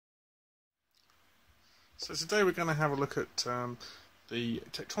So today we're going to have a look at the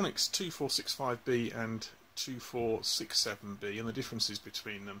Tektronix 2465B and 2467B and the differences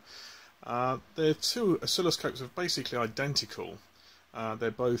between them. They're two oscilloscopes that are basically identical.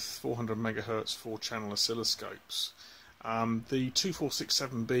 They're both 400 MHz 4-channel oscilloscopes. The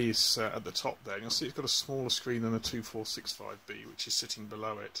 2467B is at the top there, and you'll see it's got a smaller screen than the 2465B, which is sitting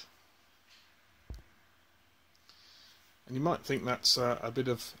below it. And you might think that's a bit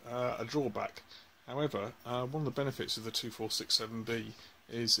of a drawback. However, one of the benefits of the 2467B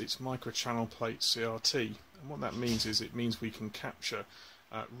is its microchannel plate CRT, and what that means is it means we can capture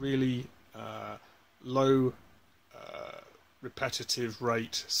really low repetitive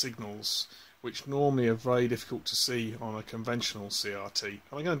rate signals which normally are very difficult to see on a conventional CRT. And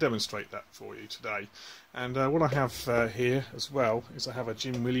I'm going to demonstrate that for you today. And what I have here as well is I have a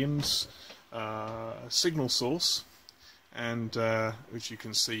Jim Williams signal source, and which you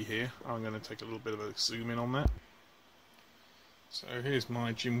can see here. I'm going to take a little bit of a zoom in on that. So here's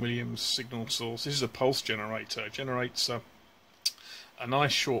my Jim Williams signal source. This is a pulse generator. It generates a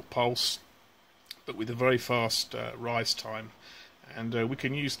nice short pulse, but with a very fast rise time, and we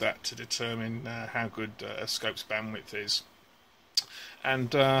can use that to determine how good a scope's bandwidth is.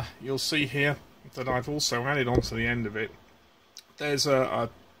 And you'll see here that I've also added onto the end of it, there's a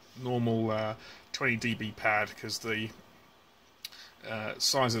normal 20 dB pad, because the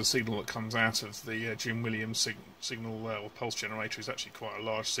size of the signal that comes out of the Jim Williams signal or pulse generator is actually quite a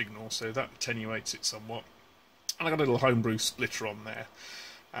large signal, so that attenuates it somewhat. And I've got a little homebrew splitter on there,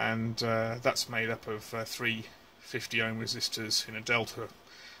 and that's made up of 3 50 ohm resistors in a delta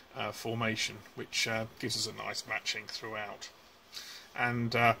formation, which gives us a nice matching throughout.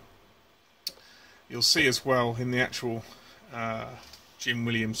 And you'll see as well in the actual Jim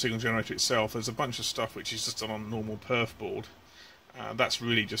Williams signal generator itself, there's a bunch of stuff which is just done on a normal perf board. That's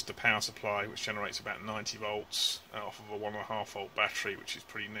really just a power supply which generates about 90 volts off of a 1.5 volt battery, which is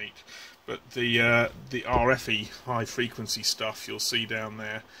pretty neat. But the RFE high frequency stuff you'll see down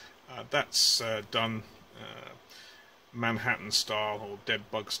there, that's done Manhattan style or dead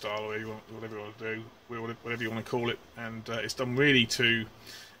bug style, or whatever you want to do, whatever you want to call it, and it's done really to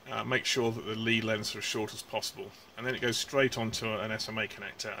make sure that the lead lengths are as short as possible, and then it goes straight onto an SMA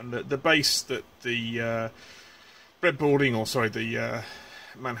connector. And the base that the breadboarding, or sorry, the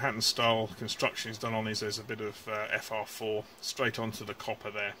Manhattan style construction is done on, is there's a bit of FR4 straight onto the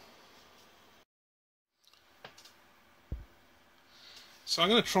copper there. So I'm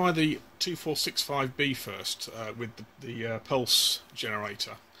going to try the 2465B first with the pulse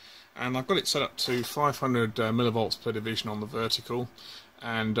generator, and I've got it set up to 500 millivolts per division on the vertical,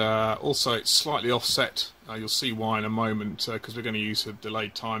 and also it's slightly offset. You'll see why in a moment, because we're going to use a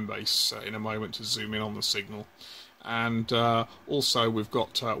delayed time base in a moment to zoom in on the signal. And also we've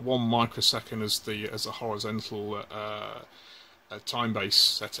got 1 microsecond as a horizontal time base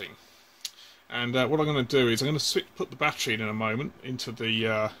setting. And what I'm going to do is I'm going to put the battery in a moment into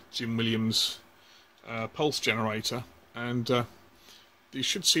the Jim Williams pulse generator, and you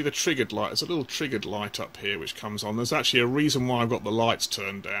should see the triggered light. There's a little triggered light up here which comes on. There's actually a reason why I've got the lights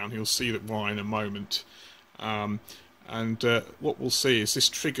turned down. You'll see that why in a moment. And what we'll see is this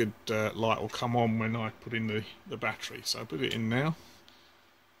triggered light will come on when I put in the battery. So I put it in now.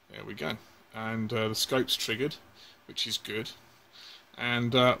 There we go. And the scope's triggered, which is good.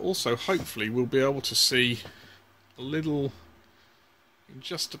 And also hopefully we'll be able to see a little, you can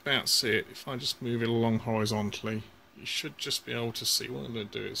just about see it. If I just move it along horizontally, you should just be able to see. What I'm going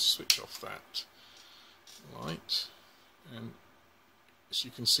to do is switch off that light, and as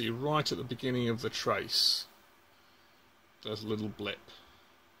you can see right at the beginning of the trace, there's a little blip.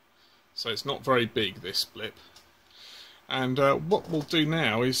 So it's not very big, this blip. And what we'll do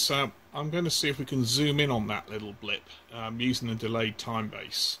now is I'm going to see if we can zoom in on that little blip using the delayed time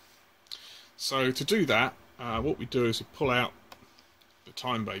base. So to do that, what we do is we pull out the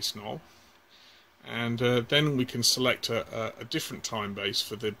time base knob, and then we can select a different time base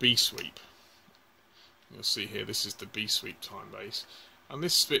for the B sweep. You'll see here this is the B sweep time base, and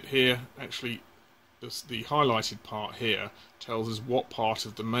this bit here, actually the highlighted part here, tells us what part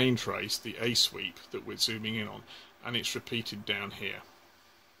of the main trace, the A sweep, that we're zooming in on, and it's repeated down here.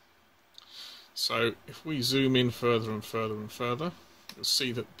 So if we zoom in further and further and further, you'll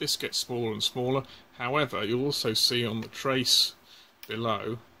see that this gets smaller and smaller. However, you'll also see on the trace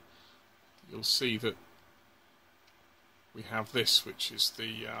below, you'll see that we have this, which is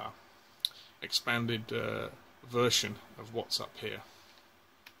the expanded version of what's up here.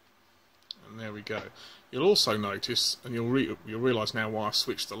 And there we go. You'll also notice, and you'll realise now why I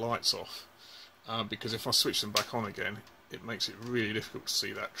switched the lights off, because if I switch them back on again, it makes it really difficult to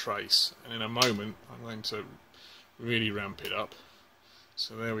see that trace. And in a moment I'm going to really ramp it up.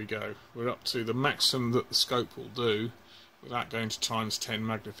 So there we go, we're up to the maximum that the scope will do without going to ×10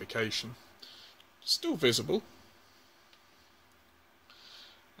 magnification. Still visible.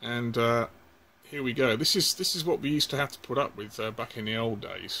 And here we go. This is what we used to have to put up with back in the old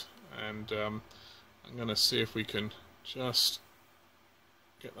days. And I'm going to see if we can just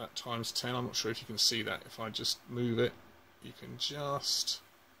get that ×10. I'm not sure if you can see that. If I just move it, you can just,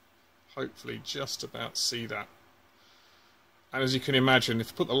 hopefully, just about see that. And as you can imagine,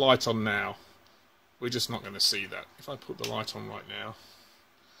 if I put the light on now, we're just not going to see that. If I put the light on right now,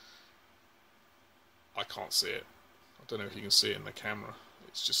 I can't see it. I don't know if you can see it in the camera.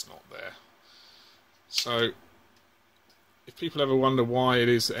 It's just not there. So, if people ever wonder why it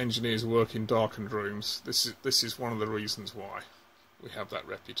is that engineers work in darkened rooms, this is one of the reasons why we have that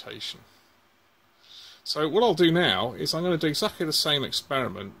reputation. So what I'll do now is I'm going to do exactly the same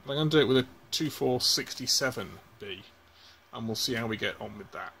experiment, but I'm going to do it with a 2467B, and we'll see how we get on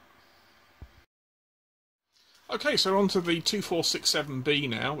with that. Okay, so on to the 2467B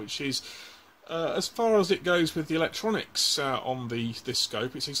now, which is as far as it goes with the electronics on this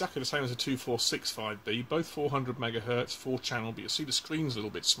scope. It's exactly the same as a 2465B, both 400 MHz, 4-channel, but you'll see the screen's a little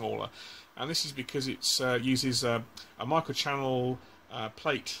bit smaller, and this is because it uses a microchannel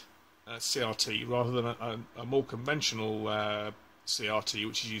plate CRT rather than a more conventional CRT,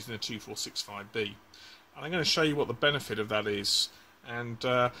 which is used in a 2465B. And I'm going to show you what the benefit of that is. And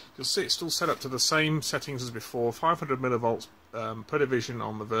you'll see it's still set up to the same settings as before, 500 millivolts per division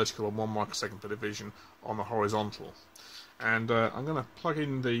on the vertical and 1 microsecond per division on the horizontal. And I'm going to plug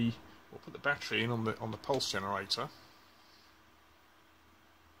in we'll put the battery in on the pulse generator.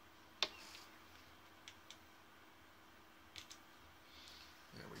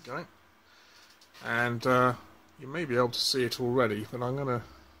 There we go. And you may be able to see it already, but I'm going to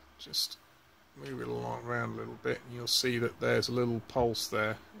just move it around a little bit, and you'll see that there's a little pulse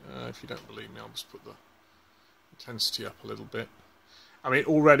there. If you don't believe me, I'll just put the intensity up a little bit. I mean,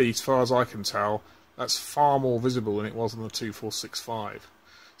 already, as far as I can tell, that's far more visible than it was on the 2465.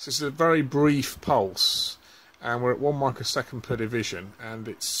 So this is a very brief pulse, and we're at 1 microsecond per division, and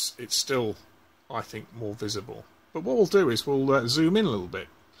it's still, I think, more visible. But what we'll do is we'll zoom in a little bit,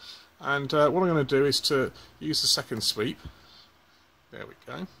 and what I'm going to do is to use the second sweep. There we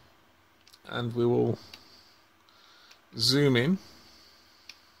go. And we will zoom in,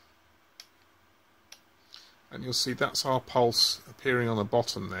 and you'll see that's our pulse appearing on the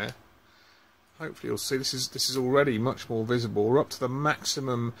bottom there. Hopefully you'll see this is already much more visible. We're up to the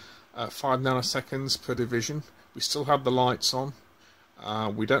maximum 5 nanoseconds per division. We still have the lights on.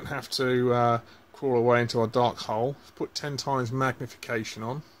 We don't have to crawl away into our dark hole. Put 10 times magnification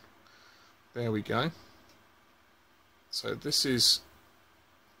on. There we go. So this is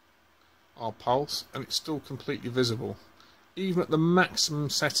our pulse, and it's still completely visible even at the maximum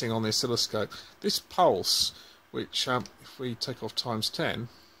setting on the oscilloscope. This pulse, which if we take off ×10,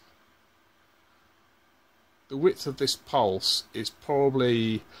 the width of this pulse is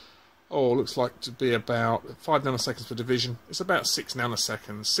probably, looks like to be about 5 nanoseconds per division. It's about 6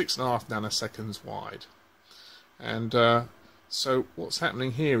 nanoseconds, 6.5 nanoseconds wide. And so what's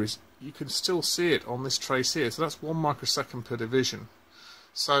happening here is you can still see it on this trace here. So that's 1 microsecond per division.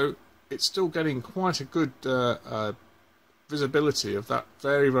 So it's still getting quite a good visibility of that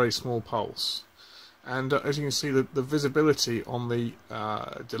very, very small pulse. And as you can see, the visibility on the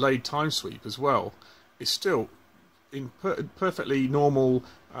delayed time sweep as well is still in perfectly normal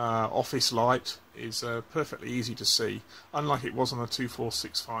office light, is perfectly easy to see, unlike it was on the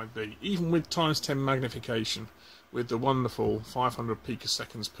 2465B, even with ×10 magnification, with the wonderful 500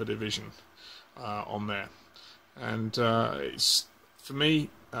 picoseconds per division on there. And it's, for me,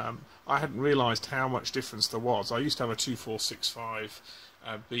 I hadn't realised how much difference there was. I used to have a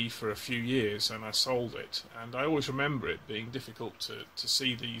 2465B for a few years, and I sold it, and I always remember it being difficult to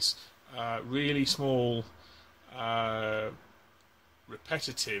see these really small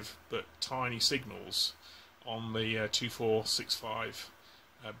repetitive but tiny signals on the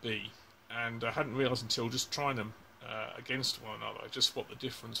 2465B, and I hadn't realised until just trying them against one another just what the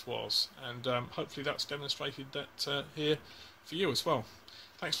difference was, and hopefully that's demonstrated that here for you as well.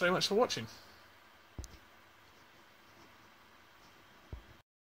 Thanks very much for watching.